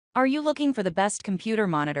Are you looking for the best computer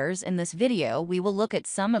monitors? In this video, we will look at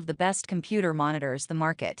some of the best computer monitors the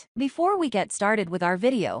market. Before we get started with our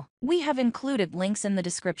video, we have included links in the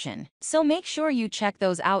description, so make sure you check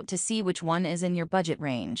those out to see which one is in your budget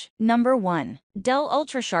range. Number 1. Dell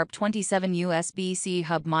UltraSharp 27 USB-C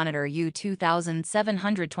Hub Monitor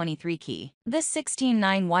U2723K. This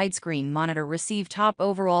 16:9 widescreen monitor received top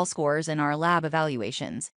overall scores in our lab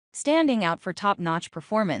evaluations, standing out for top-notch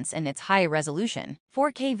performance and its high resolution.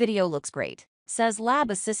 4K video looks great, says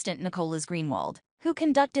lab assistant Nicholas Greenwald, who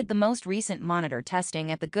conducted the most recent monitor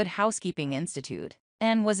testing at the Good Housekeeping Institute,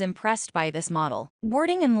 and was impressed by this model.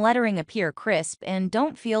 Wording and lettering appear crisp and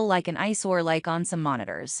don't feel like an eyesore like on some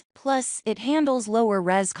monitors. Plus, it handles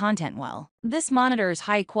lower-res content well. This monitor's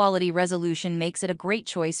high-quality resolution makes it a great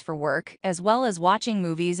choice for work, as well as watching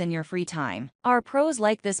movies in your free time. Our pros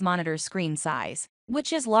like this monitor's screen size,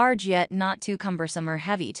 which is large yet not too cumbersome or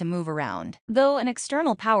heavy to move around. Though an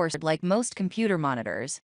external power source like most computer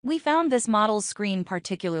monitors, we found this model's screen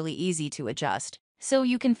particularly easy to adjust, so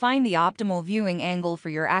you can find the optimal viewing angle for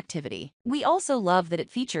your activity. We also love that it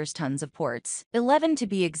features tons of ports, 11 to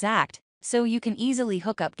be exact, so you can easily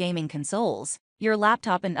hook up gaming consoles, your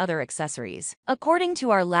laptop and other accessories. According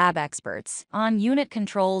to our lab experts, on-unit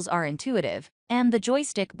controls are intuitive, and the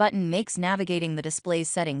joystick button makes navigating the display's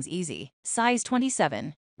settings easy. Size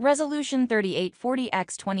 27. Resolution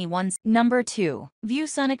 3840x21. Number 2.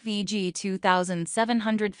 ViewSonic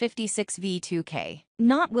VG2756V-2K.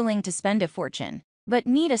 Not willing to spend a fortune, but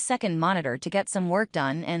need a second monitor to get some work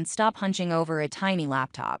done and stop hunching over a tiny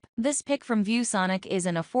laptop? This pick from ViewSonic is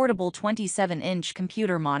an affordable 27-inch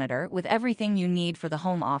computer monitor with everything you need for the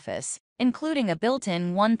home office, including a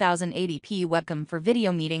built-in 1080p webcam for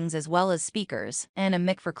video meetings as well as speakers, and a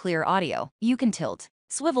mic for clear audio. You can tilt,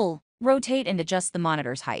 swivel, rotate and adjust the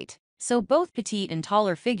monitor's height, so both petite and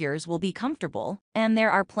taller figures will be comfortable, and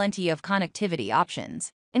there are plenty of connectivity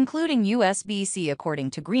options, including USB-C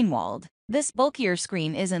according to Greenwald. This bulkier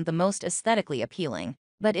screen isn't the most aesthetically appealing,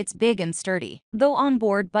 but it's big and sturdy. Though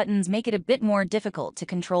onboard buttons make it a bit more difficult to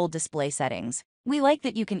control display settings, we like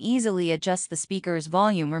that you can easily adjust the speaker's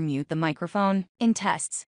volume or mute the microphone. In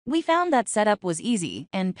tests, we found that setup was easy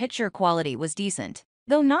and picture quality was decent,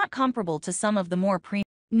 though not comparable to some of the more premium.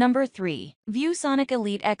 Number 3. ViewSonic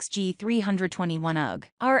Elite XG321 UG.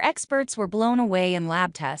 Our experts were blown away in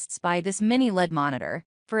lab tests by this mini LED monitor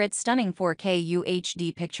for its stunning 4K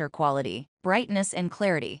UHD picture quality, brightness and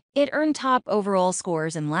clarity. It earned top overall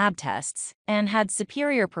scores in lab tests and had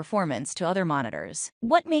superior performance to other monitors.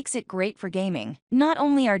 What makes it great for gaming? Not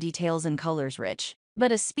only are details and colors rich,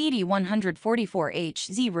 but a speedy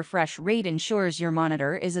 144Hz refresh rate ensures your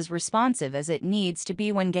monitor is as responsive as it needs to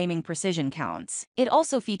be when gaming precision counts. It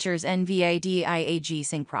also features NVIDIA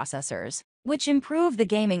G-Sync processors, which improve the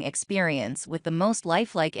gaming experience with the most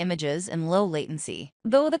lifelike images and low latency.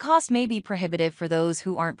 Though the cost may be prohibitive for those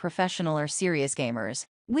who aren't professional or serious gamers,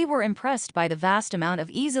 we were impressed by the vast amount of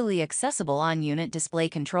easily accessible on-unit display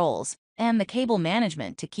controls and the cable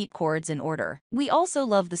management to keep cords in order. We also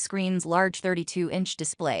love the screen's large 32-inch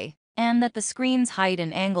display, and that the screen's height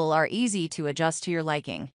and angle are easy to adjust to your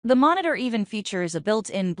liking. The monitor even features a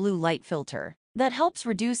built-in blue light filter that helps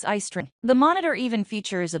reduce eye strain. The monitor even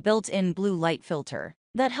features a built-in blue light filter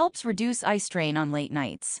that helps reduce eye strain on late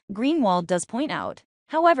nights. Greenwald does point out,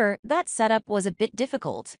 however, that setup was a bit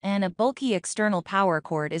difficult and a bulky external power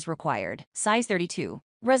cord is required. Size 32.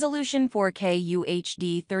 Resolution 4K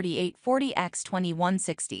UHD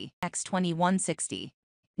 3840x2160.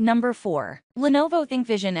 Number 4. Lenovo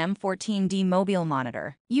ThinkVision M14D Mobile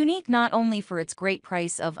Monitor. Unique not only for its great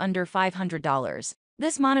price of under $500,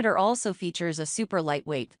 this monitor also features a super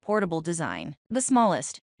lightweight, portable design. The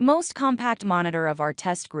smallest, most compact monitor of our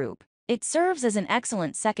test group, it serves as an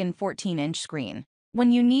excellent second 14-inch screen when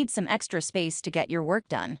you need some extra space to get your work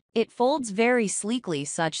done. It folds very sleekly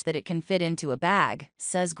such that it can fit into a bag,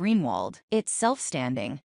 says Greenwald. It's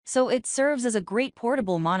self-standing, so it serves as a great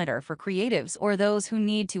portable monitor for creatives or those who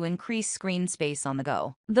need to increase screen space on the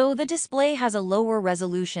go. Though the display has a lower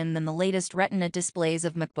resolution than the latest Retina displays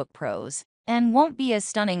of MacBook Pros, and won't be as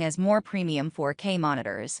stunning as more premium 4K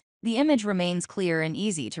monitors, the image remains clear and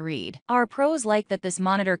easy to read. Our pros like that this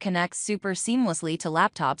monitor connects super seamlessly to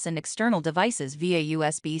laptops and external devices via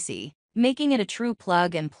USB-C, making it a true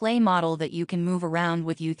plug-and-play model that you can move around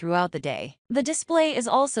with you throughout the day. The display is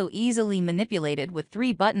also easily manipulated with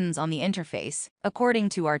 3 buttons on the interface, according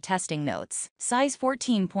to our testing notes. Size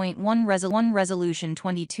 14.1 resolution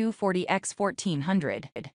 2240x1400.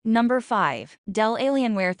 Number 5. Dell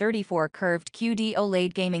Alienware 34 Curved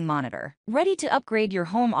QD-OLED Gaming Monitor. Ready to upgrade your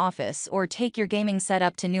home office or take your gaming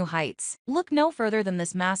setup to new heights? Look no further than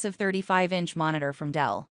this massive 35-inch monitor from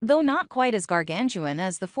Dell. Though not quite as gargantuan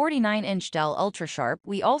as the 49-inch Dell UltraSharp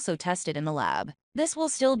we also tested in the lab. This will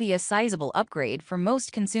still be a sizable upgrade for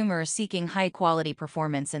most consumers seeking high-quality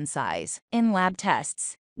performance and size. In lab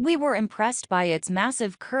tests, we were impressed by its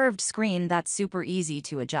massive curved screen that's super easy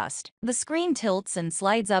to adjust. The screen tilts and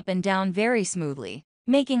slides up and down very smoothly,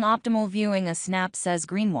 making optimal viewing a snap, says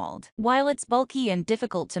Greenwald. While it's bulky and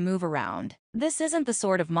difficult to move around, this isn't the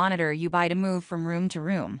sort of monitor you buy to move from room to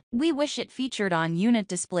room. We wish it featured on-unit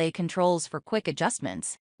display controls for quick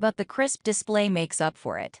adjustments, but the crisp display makes up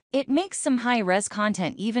for it. It makes some high-res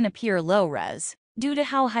content even appear low-res due to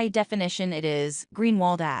how high-definition it is,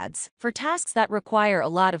 Greenwald adds. For tasks that require a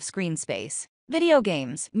lot of screen space, video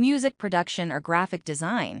games, music production, or graphic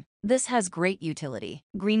design, this has great utility.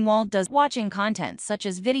 Greenwald does watching content such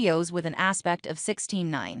as videos with an aspect of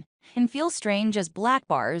 16:9 and feel strange as black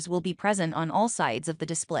bars will be present on all sides of the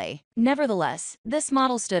display. Nevertheless, this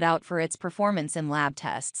model stood out for its performance in lab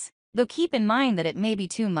tests, though keep in mind that it may be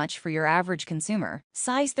too much for your average consumer.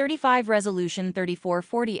 Size 35, resolution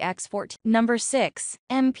 3440x14. Number 6.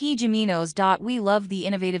 MP Geminos. We love the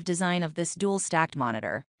innovative design of this dual-stacked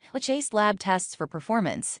monitor, which aced lab tests for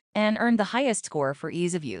performance and earned the highest score for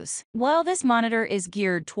ease of use. While this monitor is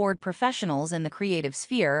geared toward professionals in the creative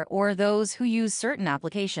sphere or those who use certain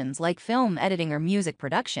applications like film editing or music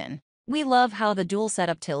production, we love how the dual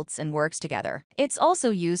setup tilts and works together. It's also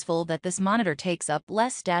useful that this monitor takes up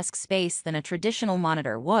less desk space than a traditional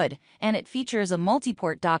monitor would, and it features a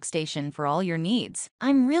multi-port dock station for all your needs.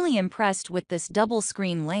 I'm really impressed with this double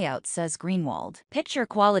screen layout, says Greenwald. Picture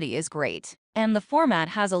quality is great, and the format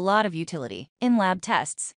has a lot of utility. In lab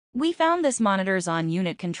tests, we found this monitor's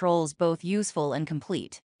on-unit controls both useful and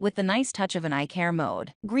complete, with the nice touch of an eye care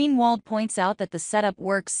mode. Greenwald points out that the setup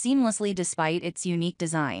works seamlessly despite its unique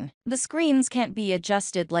design. The screens can't be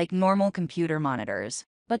adjusted like normal computer monitors,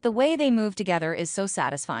 but the way they move together is so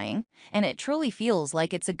satisfying, and it truly feels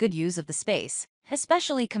like it's a good use of the space,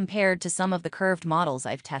 especially compared to some of the curved models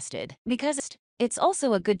I've tested. Because it's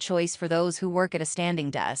also a good choice for those who work at a standing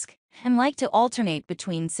desk and like to alternate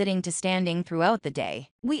between sitting to standing throughout the day.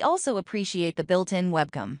 We also appreciate the built-in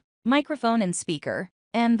webcam, microphone, and speaker,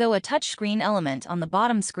 and though a touchscreen element on the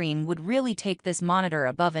bottom screen would really take this monitor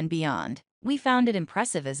above and beyond, we found it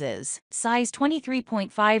impressive as is. Size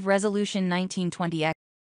 23.5, resolution 1920x